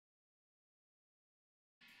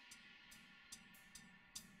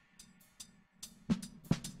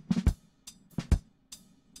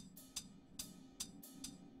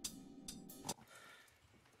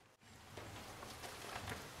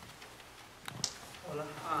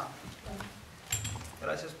Hola.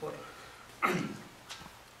 Gracias por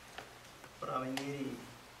venir y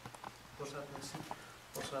por su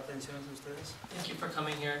atención a ustedes. Thank you for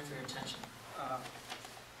coming here and for your attention.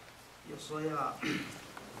 Yo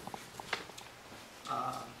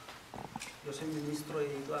soy ministro y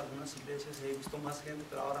he ido a algunas iglesias y he visto más gente,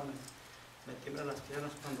 pero ahora me tiemblan las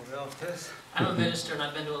piernas cuando veo a ustedes. I'm a minister and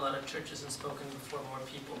I've been to a lot of churches and spoken before more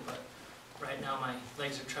people, but right now my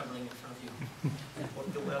legs are trembling in front of you.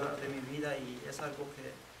 Porque voy a hablar de mi vida y es algo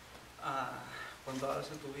que cuando hablas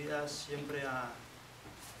de tu vida siempre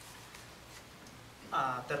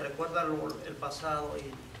te recuerda el pasado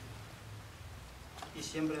y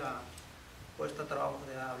siempre cuesta trabajo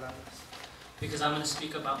de hablarlas. Because I'm going to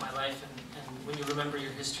speak about my life, and when you remember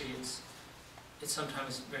your history, it's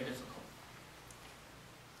sometimes very difficult.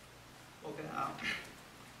 Okay,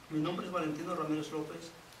 mi nombre es Valentino Ramírez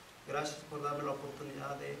López. Gracias por darme la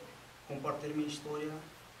oportunidad de compartir mi historia.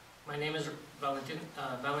 My name is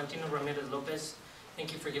Valentino Ramirez Lopez.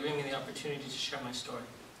 Thank you for giving me the opportunity to share my story.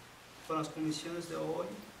 Con las comisiones de hoy,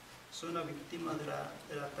 soy una víctima de la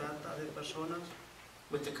trata de personas.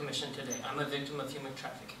 With the commission today, I'm a victim of human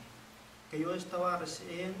trafficking. Que yo estaba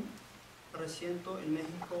recién en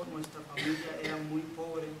México, nuestra familia era muy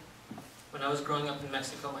pobre. When I was growing up in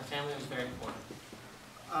Mexico, my family was very poor.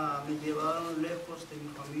 Me llevaron lejos de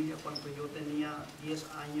mi familia cuando yo tenía 10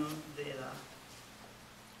 años de edad.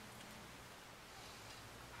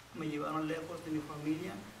 Me llevaron lejos de mi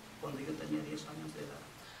familia cuando yo tenía 10 años de edad.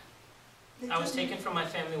 I was taken from my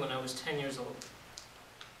family when I was 10 years old.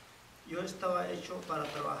 Yo estaba hecho para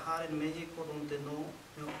trabajar en México donde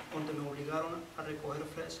me obligaron a recoger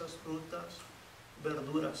fresas, frutas,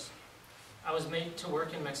 verduras. I was made to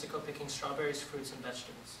work in Mexico picking strawberries, fruits, and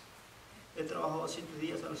vegetables. He trabajado 7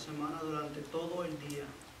 días a la semana durante todo el día.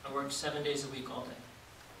 I worked 7 days a week all day.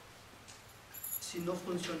 Si no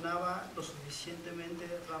funcionaba lo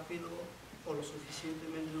suficientemente rápido o lo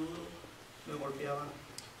suficientemente duro, me golpeaban.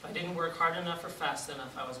 If I didn't work hard enough or fast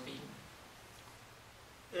enough, I was beaten.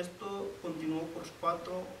 Esto continuó por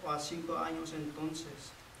 4 a 5 años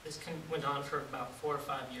entonces. This went on for about 4 or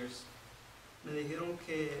 5 years. Me dijeron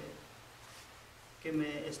que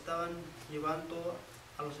me estaban llevando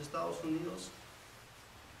a los Estados Unidos.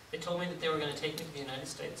 They told me that they were going to take me to the United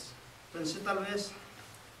States. Pensé tal vez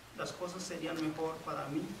las cosas serían mejor para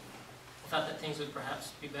mí. I thought that things would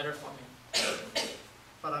perhaps be better for me.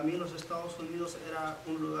 Para mí los Estados Unidos era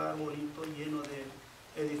un lugar bonito, lleno de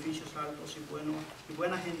edificios altos y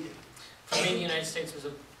buena gente. For me, the United States was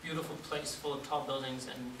a beautiful place full of tall buildings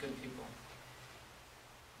and good people.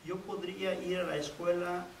 Yo podría ir a la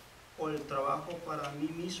escuela o el trabajo para mí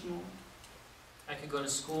mismo. I could go to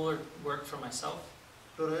school or work for myself.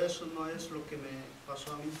 Pero eso no es lo que me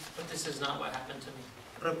pasó a mí. But this is not what happened to me.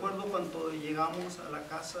 Recuerdo cuando llegamos a la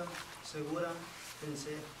casa segura,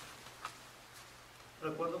 pensé,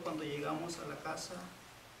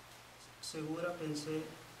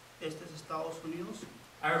 ¿este es Estados Unidos?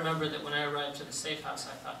 I remember that when I arrived to the safe house,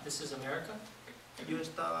 I thought, this is America? Yo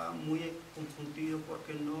estaba muy confundido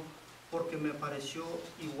porque me pareció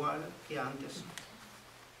igual que antes.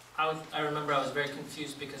 I remember I was very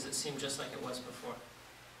confused because it seemed just like it was before.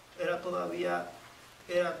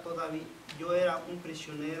 Yo era un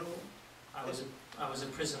prisionero. I was a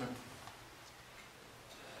prisoner.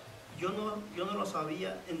 Yo no lo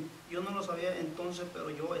sabía entonces, pero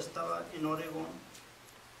yo estaba en Oregón.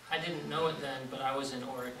 I didn't know it then, but I was in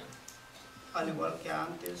Oregon. Al igual que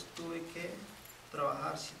antes, tuve que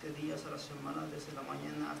trabajar 7 días a la semana, desde la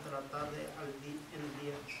mañana hasta la tarde en el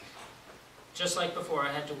día. Just like before,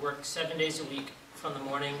 I had to work 7 days a week from the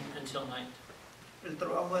morning until night. El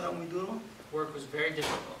trabajo era muy duro. Work was very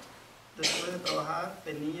difficult. Después de trabajar,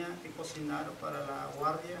 tenía que cocinar para la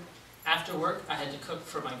guardia. After work, I had to cook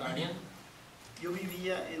for my guardian. Yo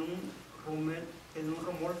vivía en un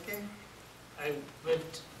remolque. I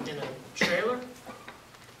lived in a trailer.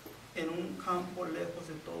 En un campo lejos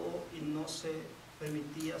de todo y no se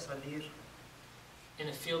permitía salir. In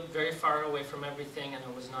a field very far away from everything, and I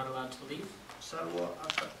was not allowed to leave. Salvo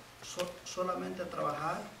solamente a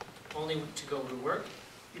trabajar. Only to go to work.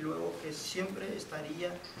 Y luego que siempre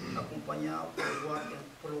estaría acompañado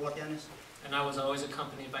por los guardianes. And I was always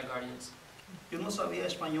accompanied by guardians. Yo no sabía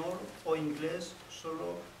español o inglés,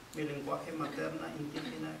 solo mi lenguaje materna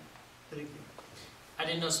indígena trique. I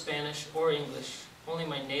didn't know Spanish or English, only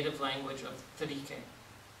my native language of Trique.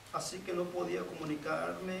 Así que no podía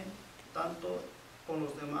comunicarme tanto con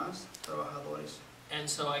los demás trabajadores. And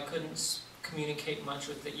so I couldn't communicate much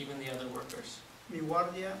with even the other workers. Mi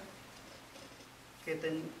guardia que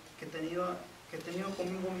tenía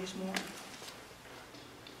conmigo mismo,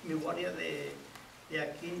 mi guardia de de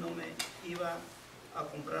aquí no me iba a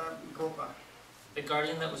comprar ropa. The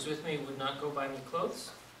guardian that was with me would not go buy me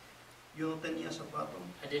clothes. Yo no tenía zapato,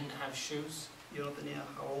 I didn't have shoes. yo no tenía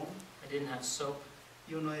jabón, I didn't have soap.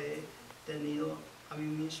 yo no he tenido a mí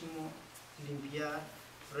mismo limpiar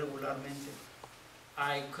regularmente.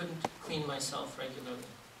 I couldn't clean myself regularly.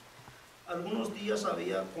 Algunos días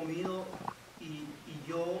había comido y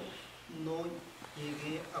yo no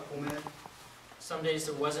llegué a comer. Some days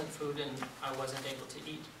there wasn't food and I wasn't able to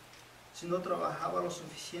eat. Si no trabajaba lo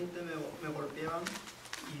suficiente me golpeaban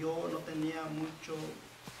y yo tenía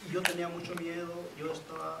mucho miedo, yo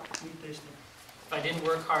estaba muy triste. If I didn't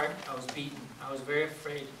work hard, I was beaten. I was very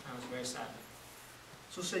afraid. I was very sad.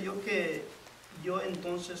 Sucedió que yo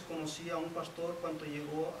entonces conocí a un pastor cuando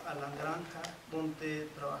llegó a la granja donde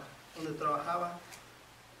trabajaba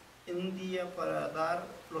en un día para dar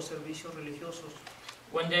los servicios religiosos.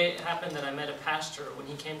 One day it happened that I met a pastor when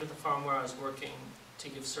he came to the farm where I was working to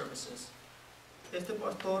give services. Este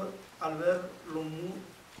pastor, al ver lo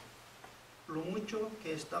mucho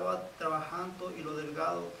que estaba trabajando y lo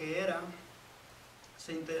delgado que era,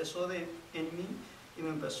 se interesó en mí y me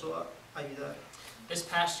empezó a ayudar. This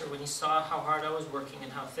pastor, when he saw how hard I was working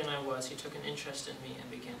and how thin I was, he took an interest in me and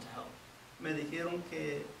began to help. Me dijeron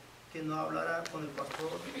que no hablara con el pastor,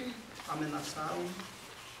 amenazaron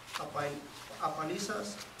a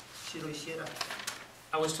palizas si lo hiciera.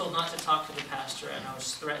 I was told not to talk to the pastor and I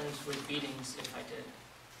was threatened with beatings if I did.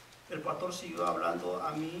 El pastor siguió hablando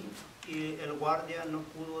a mí y el guardia no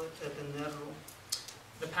pudo detenerlo.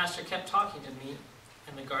 The pastor kept talking to me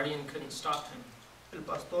and the guardian couldn't stop him. El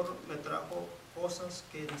pastor me trajo cosas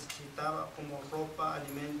que necesitaba como ropa,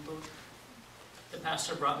 alimentos. The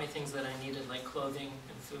pastor brought me things that I needed like clothing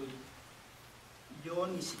and food. Yo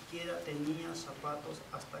ni siquiera tenía zapatos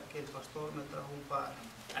hasta que el pastor me trajo un par.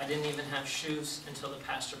 I didn't even have shoes until the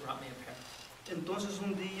pastor brought me a pair. Entonces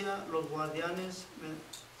un día los guardianes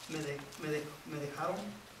me dejaron.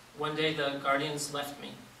 One day the guardians left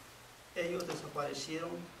me. Ellos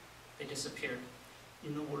desaparecieron They disappeared y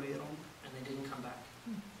no volvieron. and they didn't come back.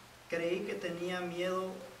 Creí que tenía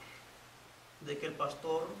miedo de que el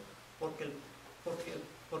pastor, porque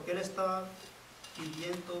él estaba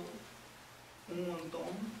pidiendo un montón.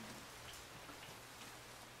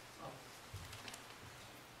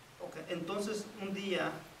 Okay. Entonces un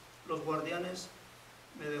día los guardianes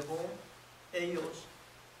me dejó, ellos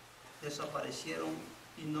desaparecieron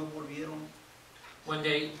y no volvieron. One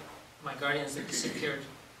day my guardians had disappeared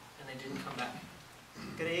and they didn't come back.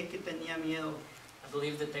 Creí que tenía miedo I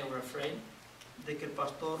believe that they were afraid de que el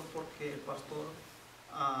pastor, porque el pastor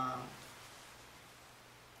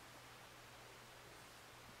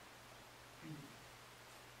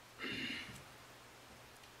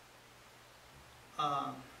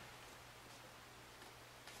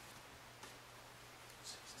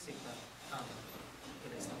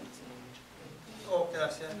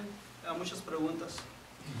gracias. Muchas preguntas.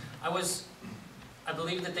 I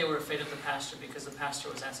believe that they were afraid of the pastor because the pastor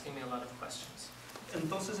was asking me a lot of questions.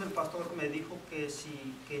 Entonces el pastor me dijo que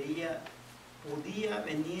si podía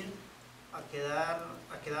venir a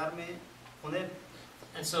quedarme con él.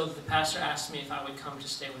 And so the pastor asked me if I would come to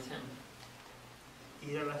stay with him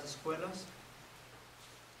Ir a las escuelas.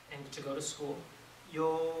 and to go to school.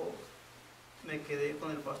 Yo me quedé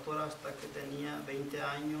con el pastor hasta que tenía 20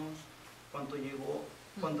 años.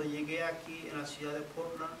 Cuando llegué aquí en la ciudad de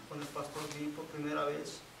Portland, con el pastor vi por primera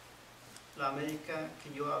vez la América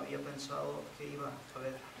que yo había pensado que iba a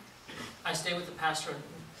ver. I stayed with the pastor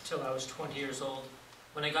until I was 20 years old.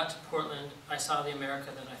 When I got to Portland, I saw the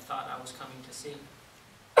America that I thought I was coming to see.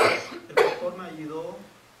 El pastor me ayudó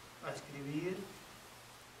a escribir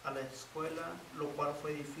a la escuela, lo cual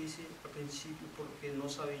fue difícil al principio porque no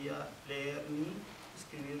sabía leer ni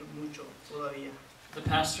escribir mucho todavía. The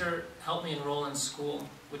pastor helped me enroll in school,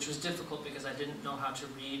 which was difficult because I didn't know how to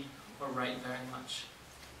read or write very much.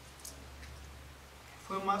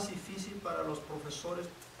 Fue más difícil para los profesores,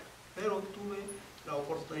 pero tuve la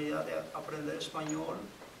oportunidad de aprender español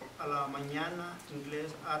a la mañana,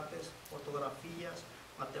 inglés, artes, fotografías,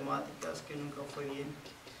 matemáticas, que nunca fue bien.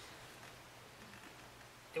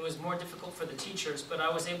 It was more difficult for the teachers, but I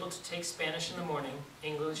was able to take Spanish in the morning,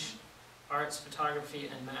 English, arts, photography,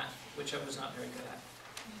 and math, which I was not very good at.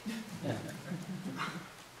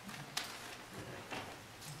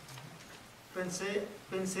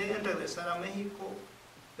 Pensé en regresar a México,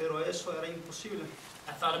 pero eso era imposible.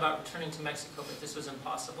 I thought about returning to Mexico, but this was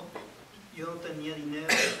impossible. Yo no tenía dinero,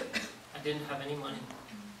 I didn't have any money.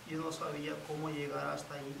 yo no sabía cómo llegar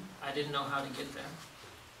hasta ahí. I didn't know how to get there.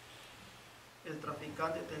 El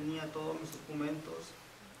traficante tenía todos mis documentos.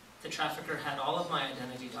 The trafficker had all of my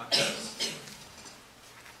identity documents.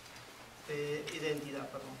 identidad,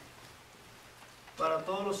 perdón. Para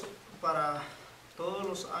todos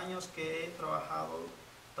los años que he trabajado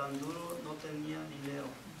tan duro, no tenía dinero.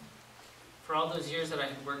 For all those years that I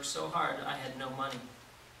had worked so hard, I had no money.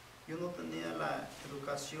 Yo no tenía la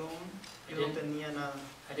educación, I yo no didn't- tenía nada.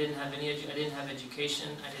 I didn't have education,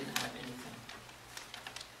 I didn't have anything.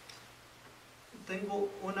 Tengo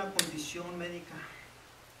una condición médica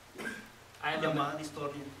I have, llamada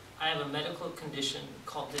dystonia. I have a medical condition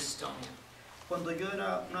called dystonia. Cuando yo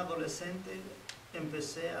era un adolescente,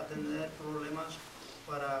 empecé a tener problemas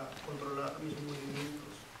para controlar mis movimientos.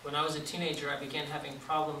 When I was a teenager, I began having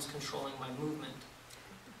problems controlling my movement.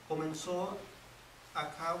 Comenzó a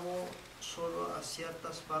cabo solo a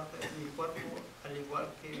ciertas partes de mi cuerpo, al igual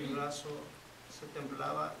que mi brazo se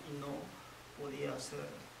temblaba y no podía hacer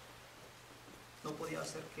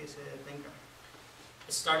que se detenga.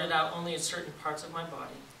 It started out only at certain parts of my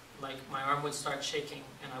body, like my arm would start shaking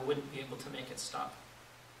and I wouldn't be able to make it stop.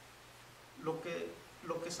 Lo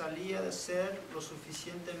que salía de ser lo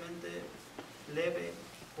suficientemente leve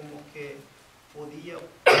como que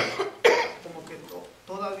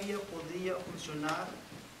todavía podía funcionar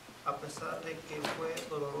a pesar de que fue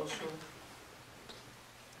doloroso.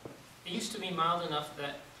 It used to be mild enough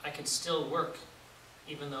that I could still work,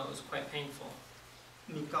 even though it was quite painful,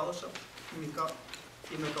 Me causó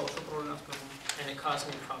problemas, perdón. and it caused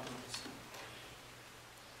me problems.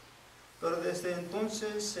 Pero desde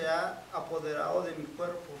entonces se ha apoderado de mi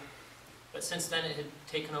cuerpo. But since then, it had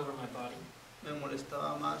taken over my body. Me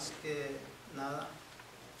molestaba más que nada.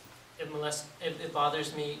 It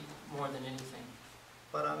bothers me more than anything.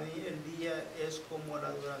 Para mí el día es como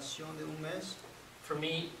la duración de un mes. For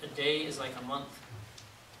me, a day is like a month.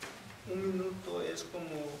 Un minuto es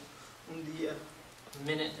como un día. A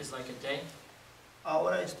minute is like a day.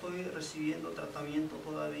 Ahora estoy recibiendo tratamiento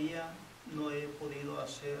todavía. No he podido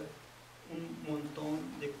hacer un montón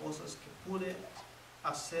de cosas que pude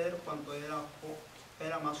hacer cuando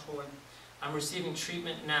era más joven. I'm receiving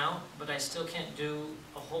treatment now, but I still can't do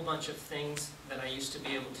a whole bunch of things that I used to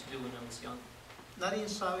be able to do when I was young. Nadie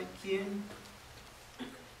sabe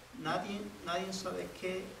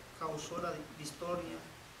qué causó la dystonia,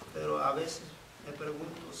 pero a veces me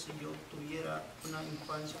pregunto si yo tuviera una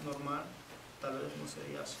infancia normal, tal vez no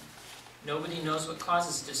sería así. Nobody knows what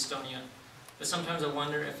causes dystonia, but sometimes I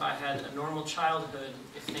wonder if I had a normal childhood,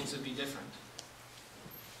 if things would be different.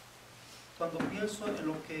 Cuando pienso en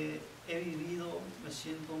lo que he vivido, me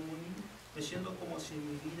siento como si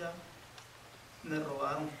mi vida me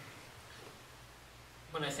robaron.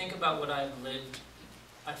 When I think about what I've lived,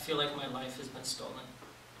 I feel like my life has been stolen.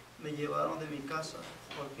 Me llevaron de mi casa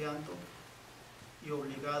golpeando y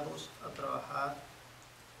obligados a trabajar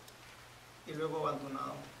y luego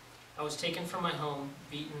abandonado. I was taken from my home,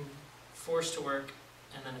 beaten, forced to work,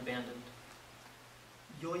 and then abandoned.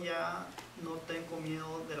 Yo ya no tengo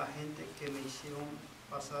miedo de la gente que me hicieron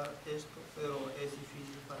pasar esto, pero es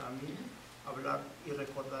difícil para mí hablar y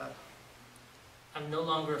recordar. I'm no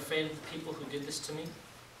longer afraid of the people who did this to me,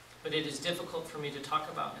 but it is difficult for me to talk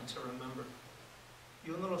about and to remember.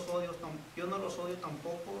 Yo no los odio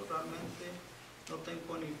tampoco, realmente no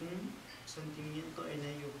tengo ningún sentimiento en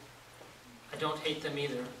ello. I don't hate them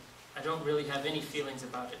either. I don't really have any feelings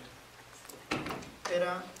about it.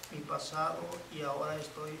 Era mi pasado y ahora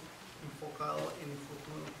estoy enfocado en mi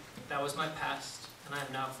futuro. That was my past, and I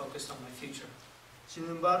am now focused on my future. Sin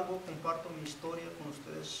embargo, comparto mi historia con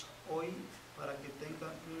ustedes hoy para que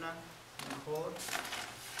tengan una mejor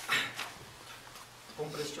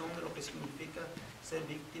comprensión de lo que significa ser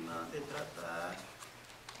víctima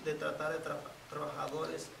de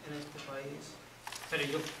trabajadores en este país.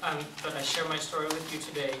 But I share my story with you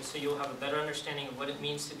today so you'll have a better understanding of what it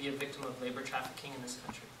means to be a victim of labor trafficking in this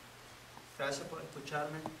country. Gracias por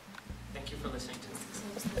escucharme. Thank you for listening to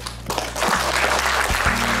me.